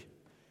me.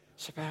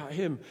 It's about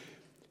him.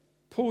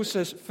 Paul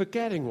says,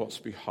 forgetting what's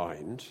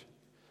behind,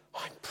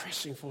 I'm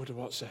pressing forward to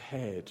what's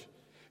ahead.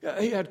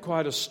 He had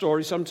quite a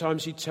story.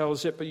 Sometimes he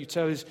tells it, but you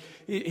tell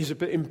he's a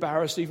bit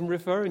embarrassed even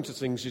referring to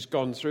things he's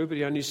gone through, but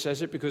he only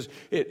says it because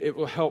it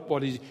will help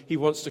what he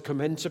wants to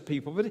commend to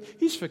people. But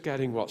he's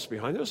forgetting what's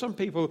behind. There are some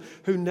people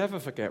who never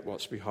forget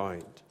what's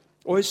behind.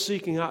 Always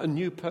seeking out a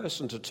new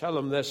person to tell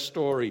them their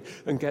story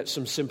and get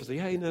some sympathy.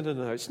 Hey, no,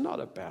 it's not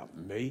about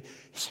me.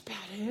 It's about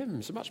him.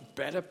 He's a much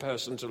better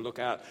person to look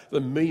at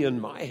than me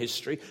and my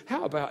history.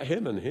 How about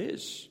him and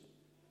his?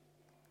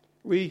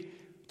 We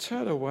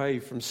turn away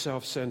from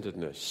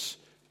self-centeredness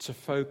to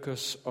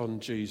focus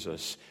on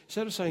Jesus.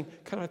 Instead of saying,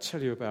 can I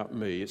tell you about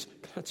me? It's,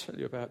 can I tell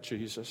you about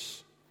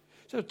Jesus?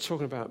 Instead of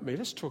talking about me,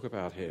 let's talk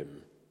about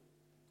him.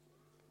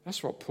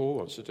 That's what Paul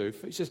wants to do.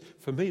 He says,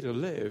 for me to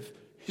live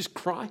is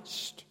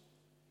Christ.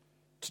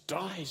 To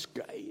die is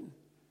gain.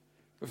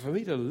 But for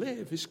me to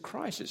live is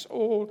Christ. It's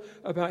all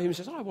about him. He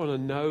says, I want to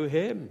know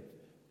him.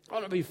 I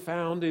want to be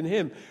found in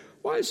him.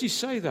 Why does he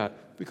say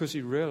that? Because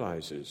he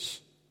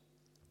realizes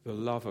the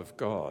love of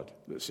God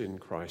that's in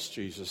Christ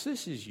Jesus.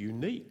 This is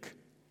unique.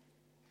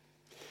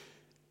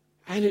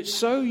 And it's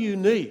so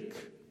unique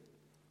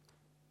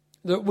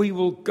that we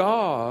will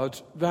guard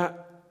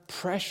that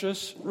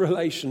precious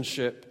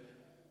relationship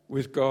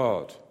with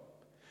God.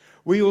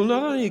 We will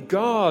not only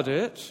guard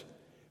it,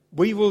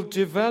 we will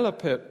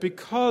develop it,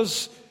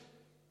 because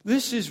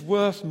this is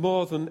worth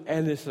more than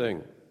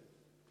anything.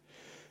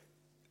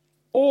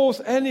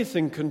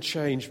 Anything can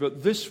change,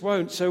 but this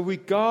won't. So we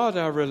guard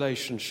our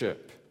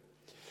relationship.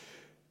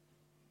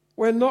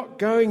 We're not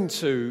going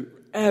to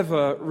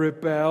ever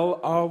rebel,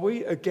 are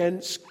we,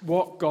 against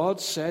what God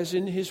says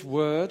in his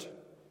word?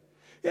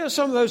 Yeah,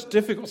 some of those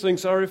difficult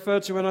things I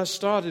referred to when I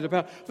started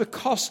about the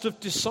cost of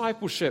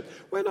discipleship.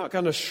 We're not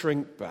going to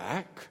shrink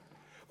back.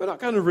 We're not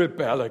going to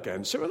rebel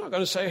against it. We're not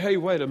going to say, hey,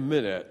 wait a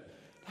minute.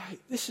 Hey,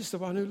 this is the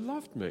one who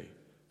loved me.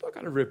 I'm not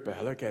going to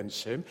rebel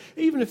against him.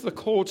 Even if the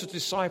call to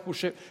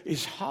discipleship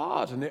is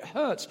hard and it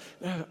hurts.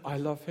 No, I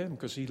love him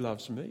because he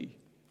loves me.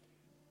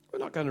 We're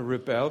not going to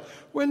rebel.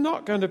 We're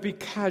not going to be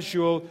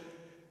casual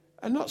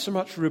and not so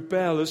much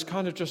rebel as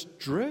kind of just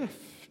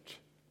drift.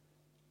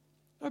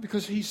 No,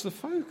 because he's the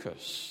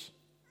focus.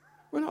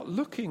 We're not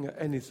looking at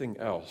anything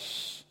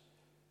else.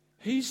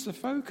 He's the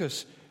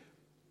focus.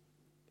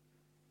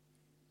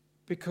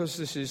 Because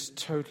this is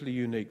totally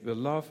unique, the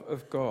love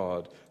of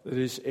God that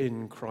is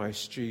in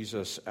Christ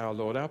Jesus our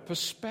Lord. Our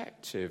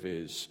perspective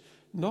is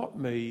not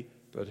me,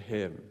 but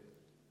him.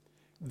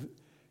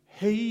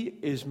 He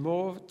is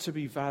more to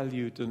be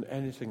valued than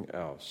anything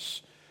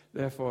else.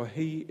 Therefore,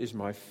 he is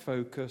my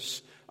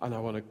focus, and I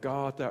want to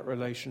guard that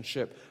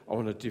relationship. I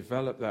want to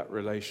develop that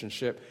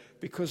relationship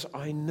because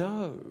I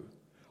know,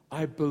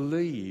 I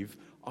believe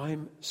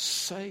I'm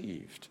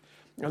saved.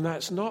 And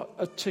that's not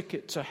a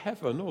ticket to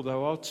heaven,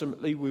 although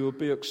ultimately we will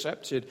be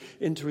accepted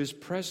into his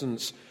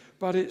presence.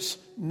 But it's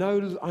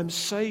no, I'm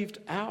saved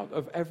out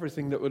of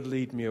everything that would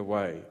lead me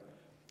away.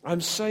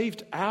 I'm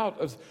saved out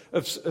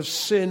of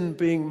sin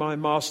being my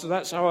master.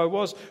 That's how I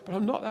was, but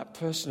I'm not that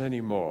person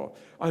anymore.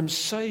 I'm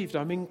saved.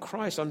 I'm in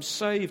Christ. I'm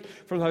saved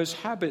from those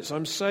habits.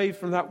 I'm saved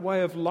from that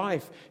way of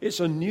life. It's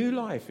a new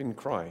life in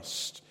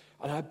Christ,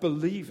 and I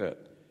believe it.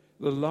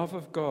 The love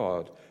of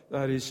God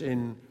that is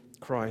in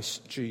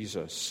Christ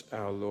Jesus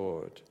our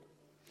Lord.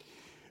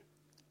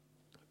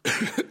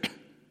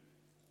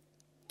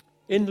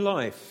 In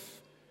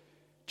life,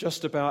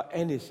 just about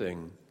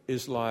anything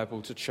is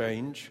liable to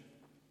change.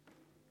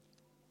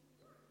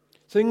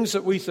 Things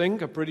that we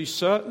think are pretty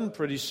certain,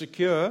 pretty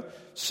secure,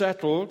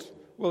 settled,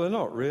 well, they're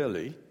not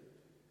really.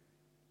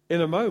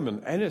 In a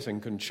moment, anything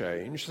can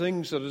change.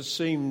 Things that have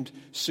seemed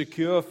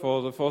secure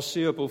for the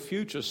foreseeable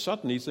future,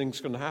 suddenly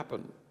things can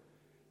happen.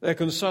 There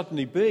can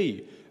suddenly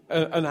be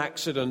an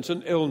accident,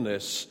 an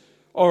illness,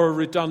 or a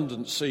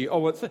redundancy,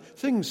 or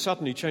things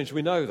suddenly change.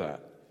 We know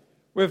that.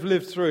 We've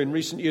lived through in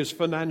recent years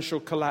financial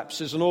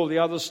collapses and all the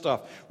other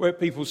stuff where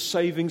people's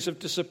savings have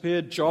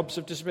disappeared, jobs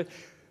have disappeared.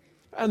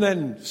 And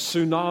then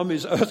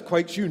tsunamis,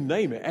 earthquakes, you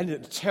name it,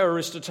 and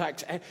terrorist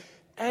attacks,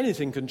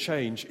 anything can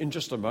change in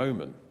just a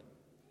moment.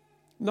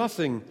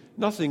 Nothing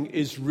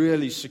is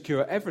really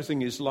secure.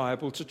 Everything is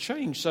liable to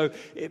change. So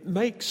it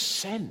makes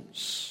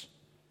sense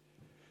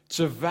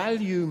to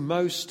value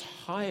most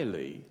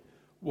highly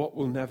what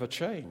will never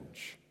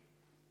change.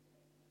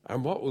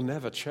 And what will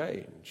never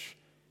change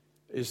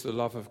is the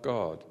love of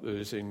God that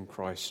is in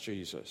Christ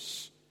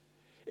Jesus.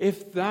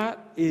 If that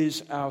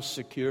is our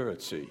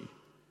security,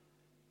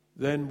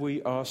 then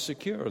we are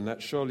secure. And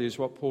that surely is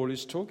what Paul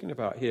is talking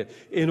about here.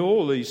 In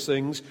all these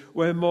things,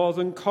 we're more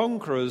than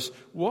conquerors.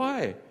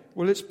 Why?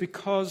 Well, it's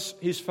because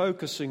he's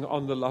focusing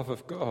on the love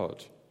of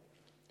God.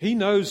 He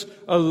knows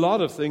a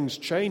lot of things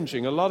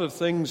changing, a lot of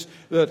things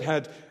that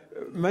had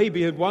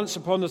once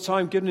upon a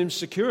time given him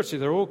security.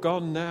 They're all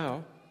gone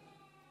now.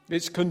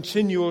 It's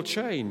continual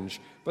change,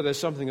 but there's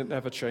something that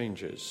never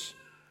changes.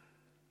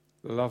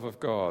 The love of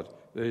God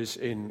that is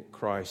in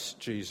Christ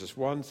Jesus.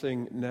 One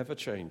thing never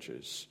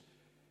changes.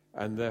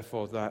 And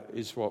therefore, that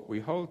is what we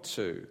hold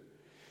to.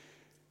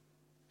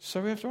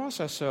 So we have to ask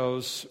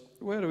ourselves,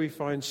 where do we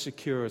find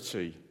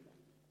security?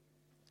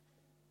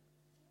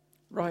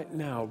 Right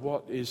now,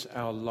 what is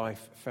our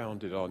life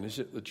founded on? Is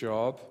it the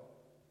job,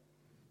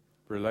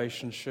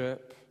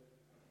 relationship,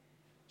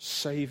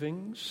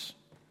 savings?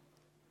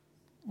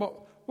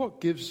 What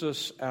gives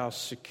us our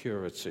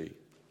security?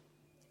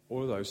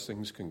 All of those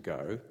things can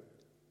go.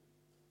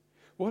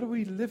 What are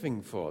we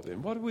living for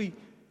then? What are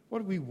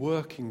we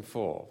working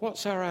for?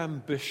 What's our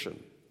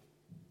ambition?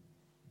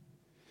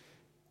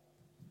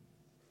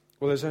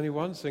 Well, there's only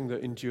one thing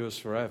that endures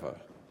forever,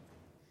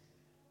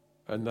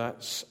 and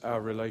that's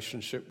our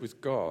relationship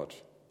with God.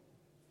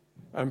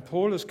 And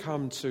Paul has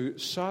come to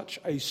such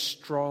a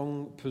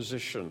strong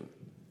position.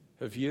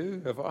 Have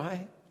you? Have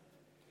I?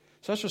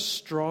 Such a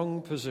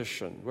strong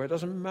position where it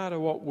doesn't matter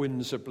what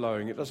winds are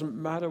blowing, it doesn't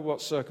matter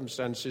what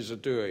circumstances are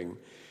doing.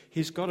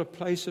 He's got a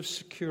place of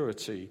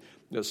security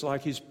that's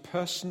like his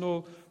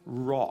personal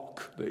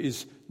rock that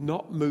is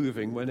not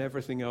moving when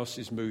everything else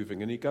is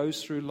moving. And he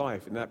goes through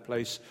life in that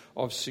place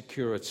of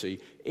security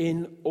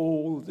in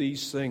all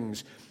these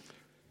things,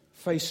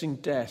 facing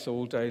death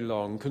all day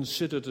long,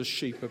 considered as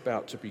sheep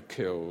about to be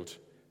killed.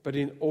 But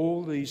in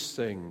all these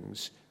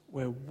things,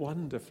 we're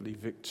wonderfully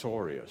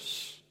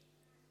victorious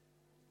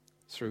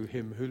through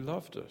him who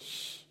loved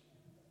us.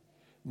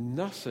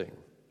 Nothing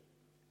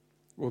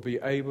will be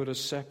able to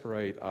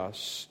separate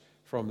us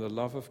from the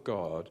love of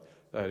God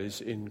that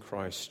is in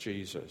Christ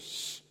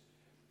Jesus.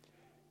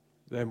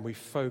 Then we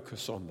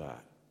focus on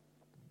that,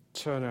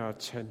 turn our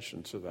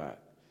attention to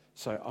that,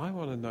 say, I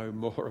want to know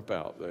more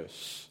about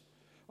this.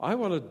 I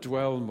want to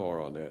dwell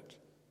more on it.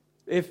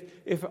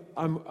 If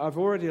I've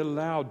already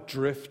allowed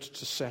drift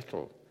to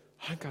settle,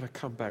 I've got to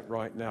come back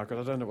right now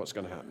because I don't know what's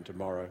going to happen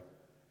tomorrow.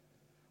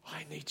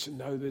 I need to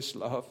know this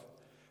love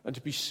and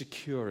to be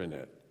secure in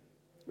it.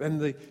 Then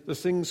the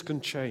things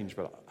can change,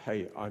 but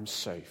hey, I'm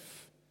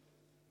safe.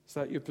 Is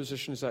that your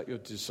position? Is that your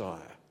desire?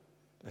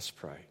 Let's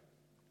pray.